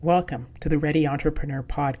Welcome to the Ready Entrepreneur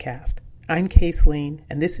Podcast. I'm Case Lane,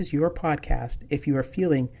 and this is your podcast if you are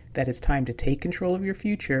feeling that it's time to take control of your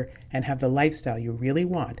future and have the lifestyle you really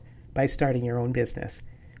want by starting your own business.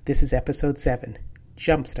 This is episode 7,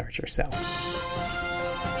 Jumpstart Yourself.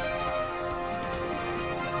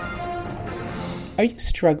 Are you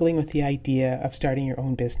struggling with the idea of starting your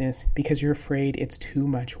own business because you're afraid it's too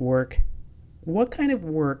much work? What kind of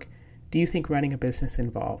work do you think running a business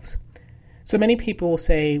involves? So many people will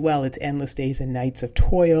say, well, it's endless days and nights of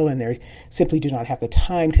toil, and they simply do not have the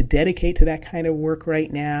time to dedicate to that kind of work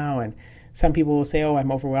right now. And some people will say, oh,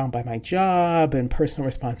 I'm overwhelmed by my job and personal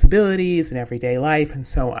responsibilities and everyday life and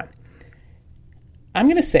so on. I'm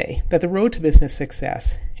going to say that the road to business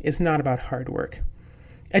success is not about hard work.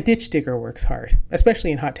 A ditch digger works hard,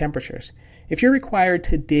 especially in hot temperatures. If you're required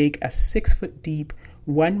to dig a 6-foot deep,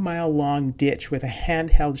 1-mile long ditch with a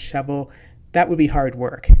handheld shovel, that would be hard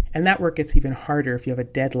work. And that work gets even harder if you have a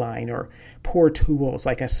deadline or poor tools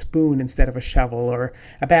like a spoon instead of a shovel, or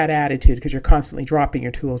a bad attitude because you're constantly dropping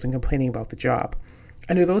your tools and complaining about the job.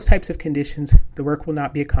 Under those types of conditions, the work will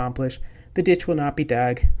not be accomplished, the ditch will not be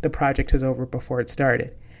dug, the project is over before it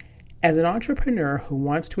started. As an entrepreneur who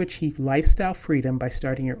wants to achieve lifestyle freedom by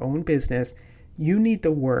starting your own business, you need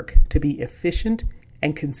the work to be efficient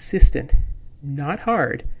and consistent, not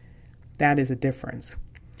hard. That is a difference.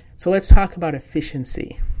 So let's talk about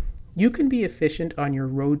efficiency. You can be efficient on your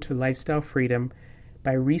road to lifestyle freedom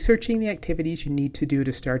by researching the activities you need to do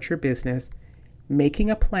to start your business,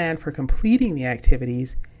 making a plan for completing the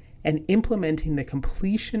activities, and implementing the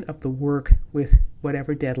completion of the work with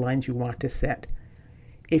whatever deadlines you want to set.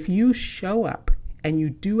 If you show up and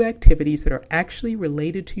you do activities that are actually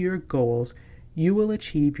related to your goals, you will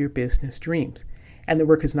achieve your business dreams. And the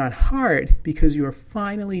work is not hard because you are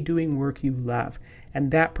finally doing work you love,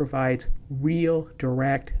 and that provides real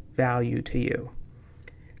direct value to you.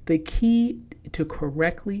 The key to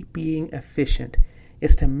correctly being efficient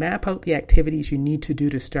is to map out the activities you need to do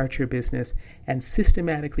to start your business and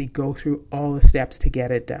systematically go through all the steps to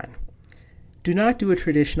get it done. Do not do a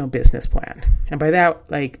traditional business plan. And by that,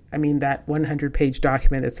 I mean that 100-page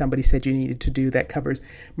document that somebody said you needed to do that covers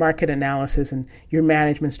market analysis and your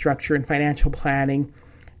management structure and financial planning.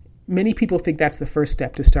 Many people think that's the first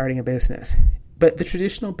step to starting a business. But the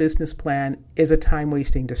traditional business plan is a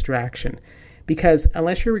time-wasting distraction because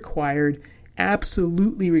unless you're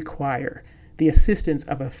absolutely require the assistance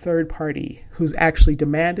of a third party who's actually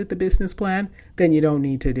demanded the business plan, then you don't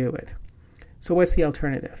need to do it. So what's the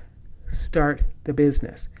alternative? Start the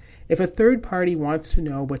business. If a third party wants to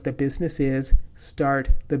know what the business is, start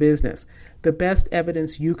the business. The best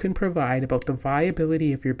evidence you can provide about the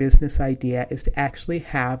viability of your business idea is to actually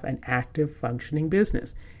have an active, functioning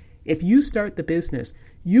business. If you start the business,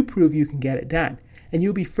 you prove you can get it done. And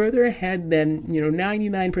you'll be further ahead than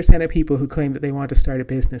 99% of people who claim that they want to start a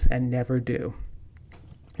business and never do.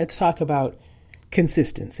 Let's talk about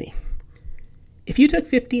consistency. If you took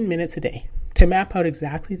 15 minutes a day to map out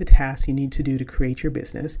exactly the tasks you need to do to create your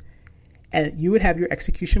business, and you would have your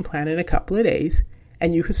execution plan in a couple of days,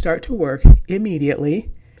 and you could start to work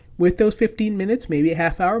immediately with those 15 minutes, maybe a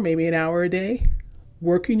half hour, maybe an hour a day,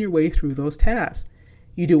 working your way through those tasks.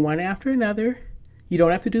 You do one after another. You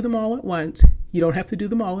don't have to do them all at once. You don't have to do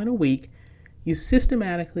them all in a week. You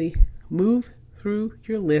systematically move through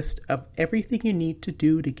your list of everything you need to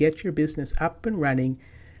do to get your business up and running.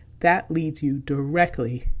 That leads you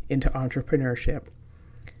directly into entrepreneurship.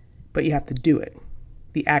 But you have to do it.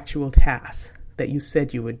 The actual tasks that you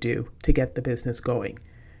said you would do to get the business going.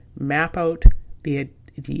 Map out the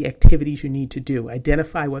activities you need to do.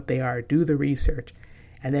 Identify what they are. Do the research.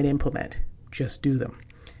 And then implement. Just do them.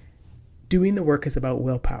 Doing the work is about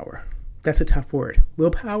willpower. That's a tough word.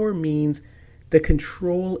 Willpower means the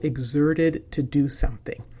control exerted to do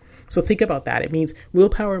something. So think about that. It means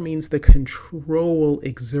willpower means the control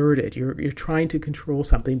exerted. You're trying to control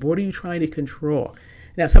something. But what are you trying to control?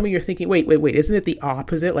 Now, some of you are thinking, wait, isn't it the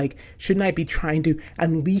opposite? Shouldn't I be trying to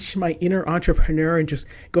unleash my inner entrepreneur and just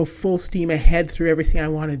go full steam ahead through everything I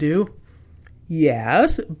want to do?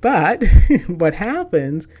 Yes, but what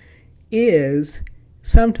happens is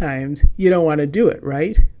sometimes you don't want to do it,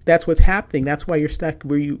 right? That's what's happening. That's why you're stuck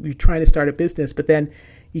where you're trying to start a business, but then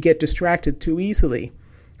you get distracted too easily.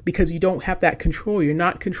 Because you don't have that control. You're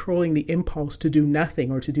not controlling the impulse to do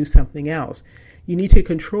nothing or to do something else. You need to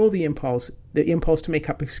control the impulse to make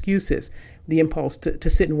up excuses, the impulse to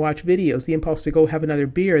sit and watch videos, the impulse to go have another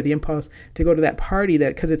beer, the impulse to go to that party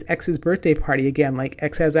because it's X's birthday party again.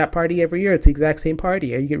 X has that party every year. It's the exact same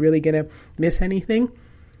party. Are you really going to miss anything?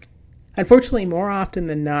 Unfortunately, more often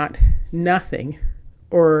than not, nothing,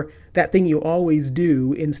 or that thing you always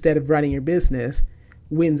do instead of running your business,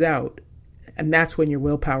 wins out. And that's when your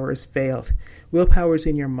willpower has failed. Willpower is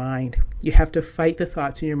in your mind. You have to fight the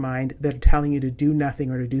thoughts in your mind that are telling you to do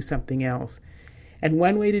nothing or to do something else. And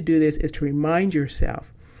one way to do this is to remind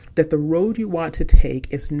yourself that the road you want to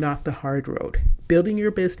take is not the hard road. Building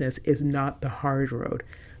your business is not the hard road.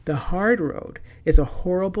 The hard road is a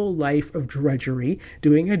horrible life of drudgery,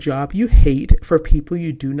 doing a job you hate for people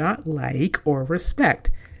you do not like or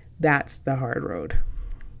respect. That's the hard road.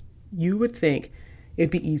 You would think it'd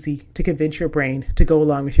be easy to convince your brain to go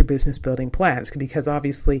along with your business building plans, because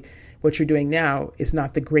obviously what you're doing now is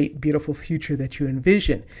not the great, beautiful future that you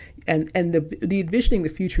envision. And the envisioning the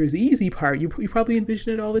future is the easy part. You probably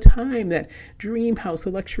envision it all the time, that dream house, the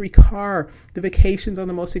luxury car, the vacations on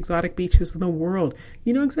the most exotic beaches in the world.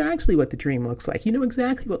 You know exactly what the dream looks like. You know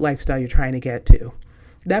exactly what lifestyle you're trying to get to.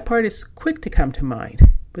 That part is quick to come to mind.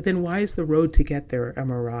 But then why is the road to get there a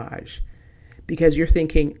mirage? Because you're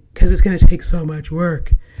thinking, because it's going to take so much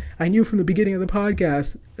work. I knew from the beginning of the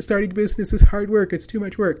podcast, starting a business is hard work. It's too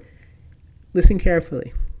much work. Listen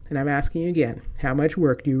carefully. And I'm asking you again, how much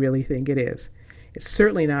work do you really think it is? It's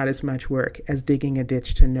certainly not as much work as digging a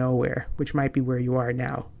ditch to nowhere, which might be where you are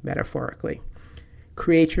now, metaphorically.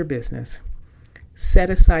 Create your business. Set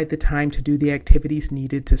aside the time to do the activities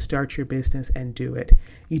needed to start your business and do it.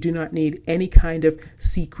 You do not need any kind of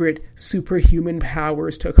secret superhuman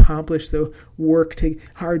powers to accomplish the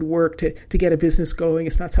hard work to get a business going.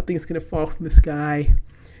 It's not something that's going to fall from the sky.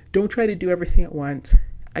 Don't try to do everything at once.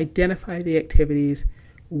 Identify the activities,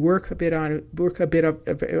 work a bit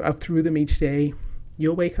of through them each day.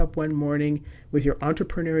 You'll wake up one morning with your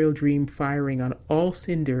entrepreneurial dream firing on all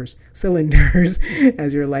cylinders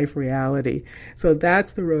as your life reality. So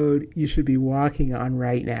that's the road you should be walking on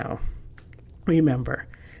right now. Remember,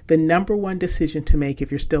 the number one decision to make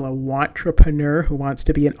if you're still a wantrepreneur who wants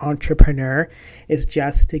to be an entrepreneur is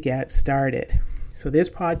just to get started. So this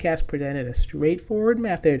podcast presented a straightforward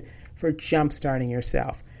method for jumpstarting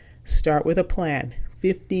yourself. Start with a plan,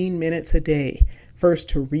 15 minutes a day. First,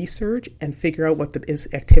 to research and figure out what the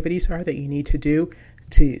activities are that you need to do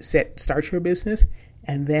to start your business,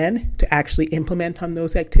 and then to actually implement on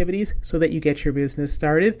those activities so that you get your business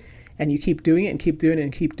started, and you keep doing it and keep doing it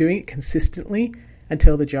and keep doing it consistently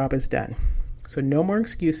until the job is done. So no more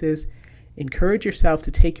excuses. Encourage yourself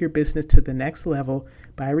to take your business to the next level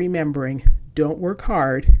by remembering, don't work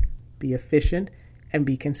hard, be efficient, and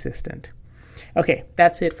be consistent. Okay,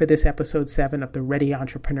 that's it for this episode 7 of the Ready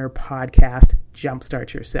Entrepreneur podcast,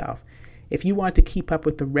 Jumpstart Yourself. If you want to keep up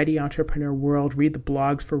with the Ready Entrepreneur world, read the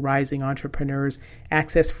blogs for rising entrepreneurs,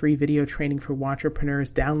 access free video training for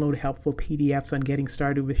entrepreneurs, download helpful PDFs on getting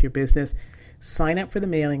started with your business, sign up for the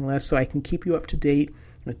mailing list so I can keep you up to date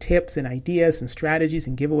with tips and ideas and strategies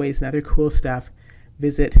and giveaways and other cool stuff,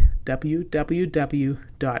 visit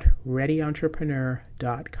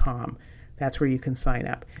www.readyentrepreneur.com. That's where you can sign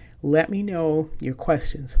up. Let me know your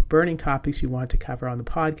questions, burning topics you want to cover on the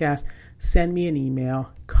podcast. Send me an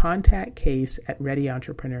email,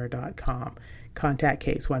 contactcase@readyentrepreneur.com. Contact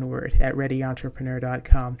Case, one word,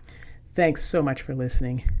 @readyentrepreneur.com. Thanks so much for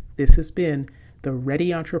listening. This has been the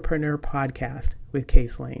Ready Entrepreneur podcast with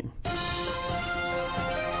Case Lane.